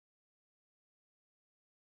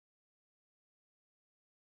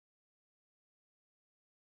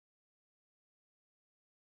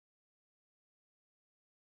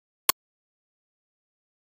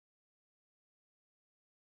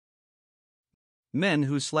Men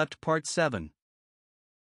Who Slept Part 7.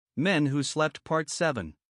 Men Who Slept Part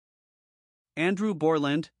 7. Andrew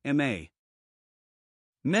Borland, M.A.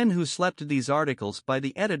 Men Who Slept. These articles by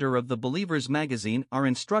the editor of the Believers magazine are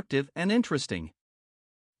instructive and interesting.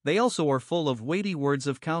 They also are full of weighty words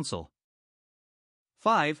of counsel.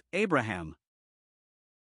 5. Abraham.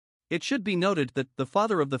 It should be noted that the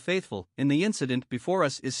father of the faithful in the incident before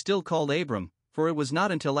us is still called Abram, for it was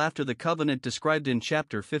not until after the covenant described in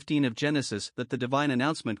chapter 15 of Genesis that the divine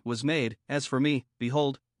announcement was made, "As for me,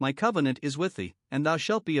 behold, my covenant is with thee, and thou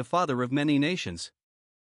shalt be a father of many nations.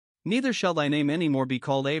 Neither shall thy name any more be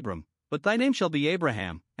called Abram, but thy name shall be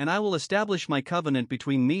Abraham, and I will establish my covenant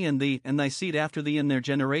between me and thee and thy seed after thee in their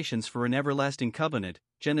generations for an everlasting covenant."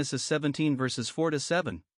 Genesis 17 verses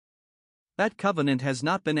 4-7. That covenant has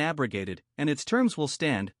not been abrogated, and its terms will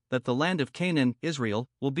stand, that the land of Canaan, Israel,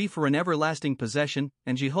 will be for an everlasting possession,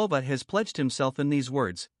 and Jehovah has pledged himself in these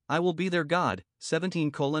words, "I will be their God."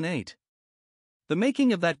 17:8. The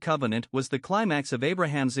making of that covenant was the climax of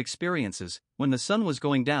Abraham's experiences, when the sun was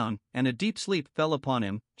going down, and a deep sleep fell upon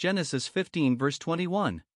him. Genesis 15 verse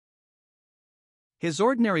 21. His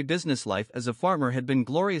ordinary business life as a farmer had been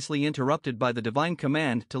gloriously interrupted by the divine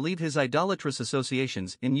command to leave his idolatrous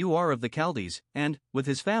associations in Ur of the Chaldees, and, with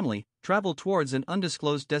his family, travel towards an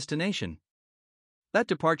undisclosed destination. That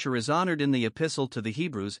departure is honored in the Epistle to the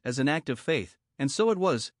Hebrews as an act of faith, and so it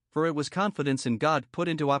was, for it was confidence in God put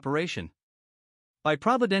into operation. By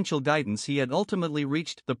providential guidance he had ultimately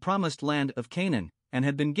reached the promised land of Canaan, and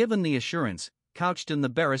had been given the assurance, couched in the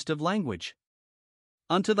barest of language,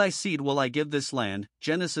 "Unto thy seed will I give this land."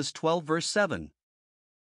 Genesis 12 verse 7.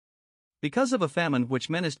 Because of a famine which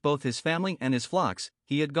menaced both his family and his flocks,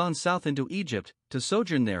 he had gone south into Egypt, to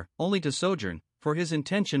sojourn there, only to sojourn, for his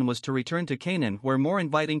intention was to return to Canaan where more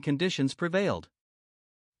inviting conditions prevailed.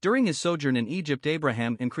 During his sojourn in Egypt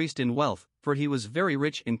Abraham increased in wealth, for he was very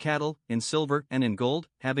rich in cattle, in silver and in gold,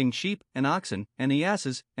 having sheep and oxen, and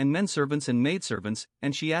asses, and menservants and maidservants,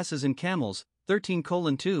 and she-asses and camels.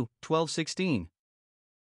 13:2, 12:16.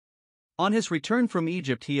 On his return from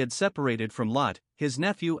Egypt he had separated from Lot, his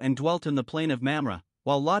nephew, and dwelt in the plain of Mamre,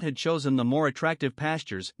 while Lot had chosen the more attractive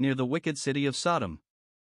pastures near the wicked city of Sodom.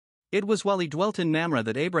 It was while he dwelt in Mamre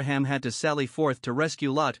that Abraham had to sally forth to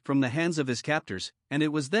rescue Lot from the hands of his captors, and it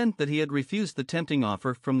was then that he had refused the tempting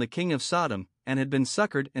offer from the king of Sodom, and had been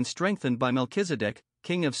succored and strengthened by Melchizedek,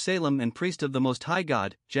 king of Salem and priest of the Most High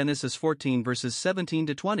God. Genesis 14 verses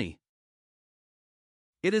 17-20.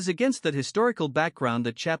 It is against that historical background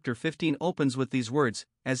that chapter 15 opens with these words,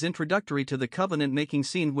 as introductory to the covenant-making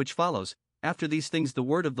scene which follows. "After these things the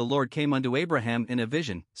word of the Lord came unto Abraham in a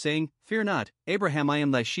vision, saying, Fear not, Abraham, I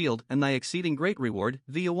am thy shield and thy exceeding great reward."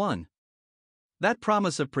 Via 1. That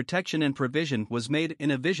promise of protection and provision was made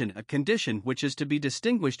in a vision, a condition which is to be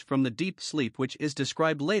distinguished from the deep sleep which is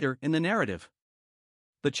described later in the narrative.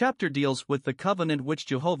 The chapter deals with the covenant which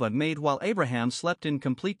Jehovah made while Abraham slept in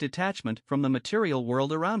complete detachment from the material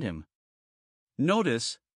world around him.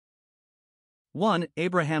 Notice 1.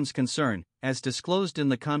 Abraham's concern, as disclosed in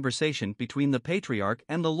the conversation between the patriarch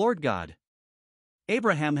and the Lord God.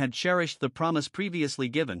 Abraham had cherished the promise previously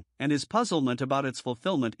given, and his puzzlement about its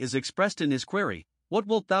fulfillment is expressed in his query, "What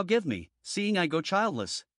wilt thou give me, seeing I go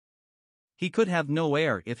childless?" He could have no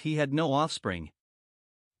heir if he had no offspring.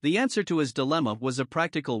 The answer to his dilemma was a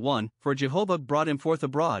practical one, for Jehovah brought him forth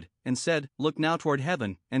abroad, and said, "Look now toward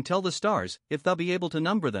heaven, and tell the stars, if thou be able to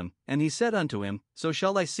number them." And he said unto him, "So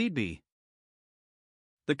shall thy seed be."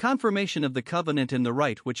 The confirmation of the covenant in the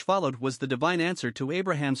rite which followed was the divine answer to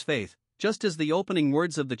Abraham's faith, just as the opening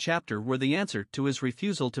words of the chapter were the answer to his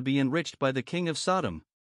refusal to be enriched by the king of Sodom.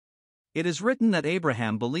 It is written that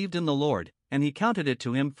Abraham believed in the Lord, and he counted it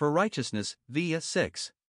to him for righteousness. Via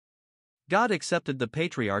 6. God accepted the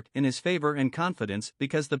patriarch in his favor and confidence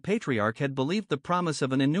because the patriarch had believed the promise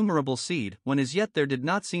of an innumerable seed when as yet there did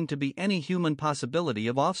not seem to be any human possibility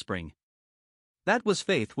of offspring. That was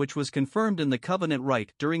faith which was confirmed in the covenant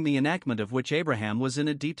rite during the enactment of which Abraham was in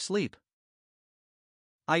a deep sleep.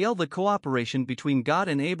 The cooperation between God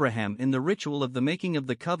and Abraham in the ritual of the making of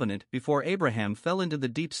the covenant before Abraham fell into the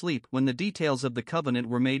deep sleep when the details of the covenant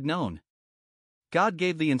were made known. God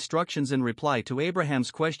gave the instructions in reply to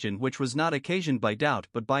Abraham's question, which was not occasioned by doubt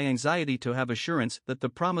but by anxiety to have assurance that the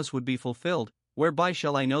promise would be fulfilled. "Whereby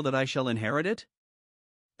shall I know that I shall inherit it?"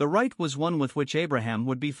 The rite was one with which Abraham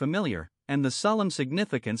would be familiar, and the solemn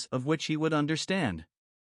significance of which he would understand.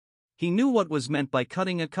 He knew what was meant by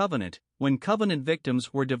cutting a covenant, when covenant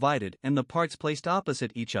victims were divided and the parts placed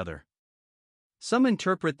opposite each other. Some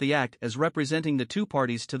interpret the act as representing the two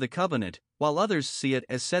parties to the covenant, while others see it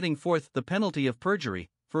as setting forth the penalty of perjury,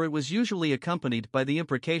 for it was usually accompanied by the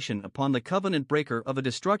imprecation upon the covenant breaker of a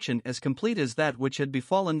destruction as complete as that which had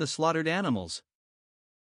befallen the slaughtered animals.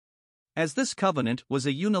 As this covenant was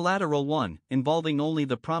a unilateral one, involving only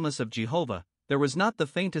the promise of Jehovah, there was not the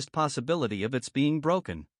faintest possibility of its being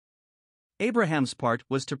broken. Abraham's part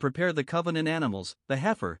was to prepare the covenant animals, the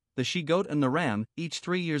heifer, the she-goat and the ram, each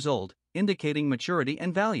 3 years old, indicating maturity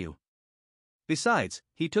and value. Besides,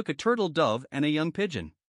 he took a turtle dove and a young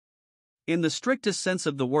pigeon. In the strictest sense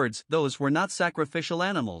of the words, those were not sacrificial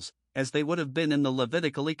animals, as they would have been in the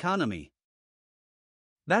Levitical economy.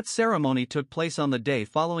 That ceremony took place on the day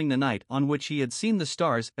following the night on which he had seen the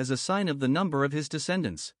stars as a sign of the number of his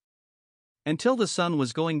descendants. Until the sun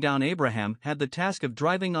was going down, Abraham had the task of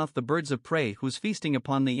driving off the birds of prey whose feasting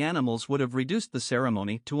upon the animals would have reduced the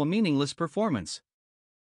ceremony to a meaningless performance.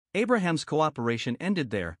 Abraham's cooperation ended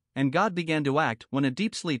there, and God began to act when a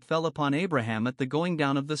deep sleep fell upon Abraham at the going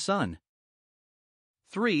down of the sun.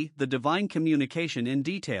 3. The divine communication in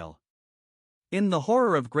detail. In the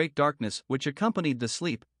horror of great darkness which accompanied the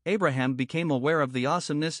sleep, Abraham became aware of the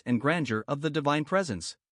awesomeness and grandeur of the divine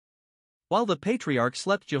presence. While the patriarch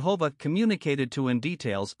slept, Jehovah communicated to him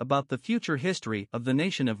details about the future history of the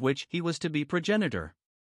nation of which he was to be progenitor.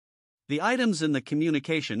 The items in the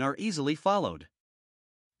communication are easily followed.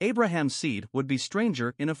 Abraham's seed would be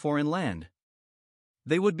stranger in a foreign land.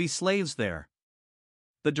 They would be slaves there.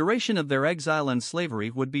 The duration of their exile and slavery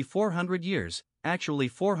would be 400 years, actually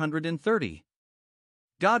 430.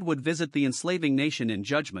 God would visit the enslaving nation in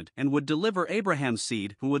judgment and would deliver Abraham's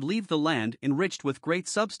seed, who would leave the land enriched with great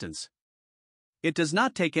substance. It does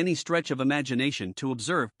not take any stretch of imagination to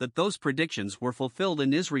observe that those predictions were fulfilled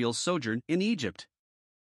in Israel's sojourn in Egypt.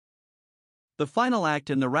 The final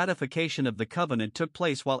act in the ratification of the covenant took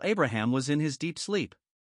place while Abraham was in his deep sleep.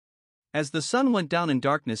 As the sun went down and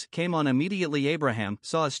darkness came on, immediately Abraham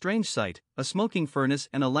saw a strange sight: a smoking furnace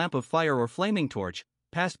and a lamp of fire or flaming torch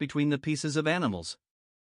passed between the pieces of animals.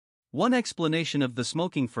 One explanation of the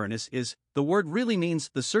smoking furnace is, the word really means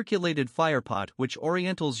the circulated firepot which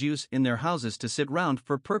Orientals use in their houses to sit round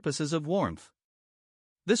for purposes of warmth.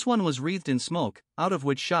 This one was wreathed in smoke, out of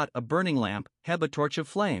which shot a burning lamp, a torch of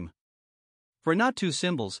flame. For not 2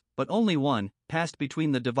 symbols, but only one, passed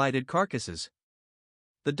between the divided carcasses.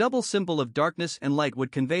 The double symbol of darkness and light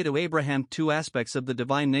would convey to Abraham 2 aspects of the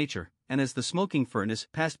divine nature, and as the smoking furnace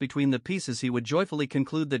passed between the pieces, he would joyfully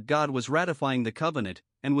conclude that God was ratifying the covenant,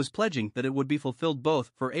 and was pledging that it would be fulfilled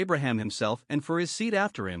both for Abraham himself and for his seed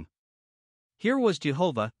after him. Here was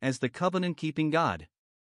Jehovah as the covenant-keeping God.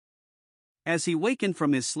 As he wakened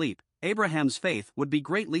from his sleep, Abraham's faith would be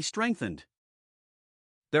greatly strengthened.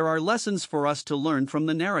 There are lessons for us to learn from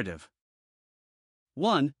the narrative.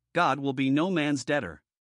 1. God will be no man's debtor.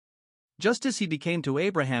 Just as he became to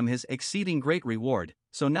Abraham his exceeding great reward,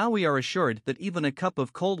 so now we are assured that even a cup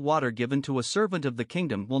of cold water given to a servant of the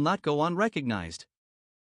kingdom will not go unrecognized.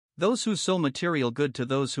 Those who sow material good to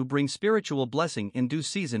those who bring spiritual blessing in due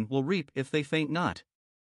season will reap if they faint not.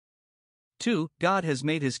 2. God has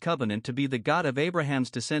made his covenant to be the God of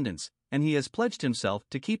Abraham's descendants, and he has pledged himself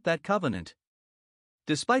to keep that covenant.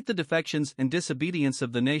 Despite the defections and disobedience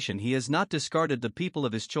of the nation, he has not discarded the people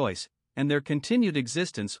of his choice, and their continued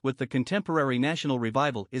existence with the contemporary national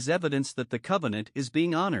revival is evidence that the covenant is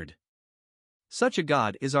being honored. Such a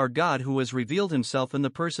God is our God, who has revealed himself in the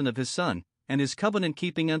person of his Son, and is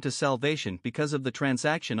covenant-keeping unto salvation because of the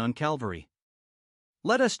transaction on Calvary.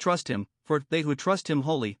 Let us trust him, for they who trust him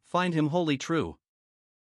wholly find him wholly true.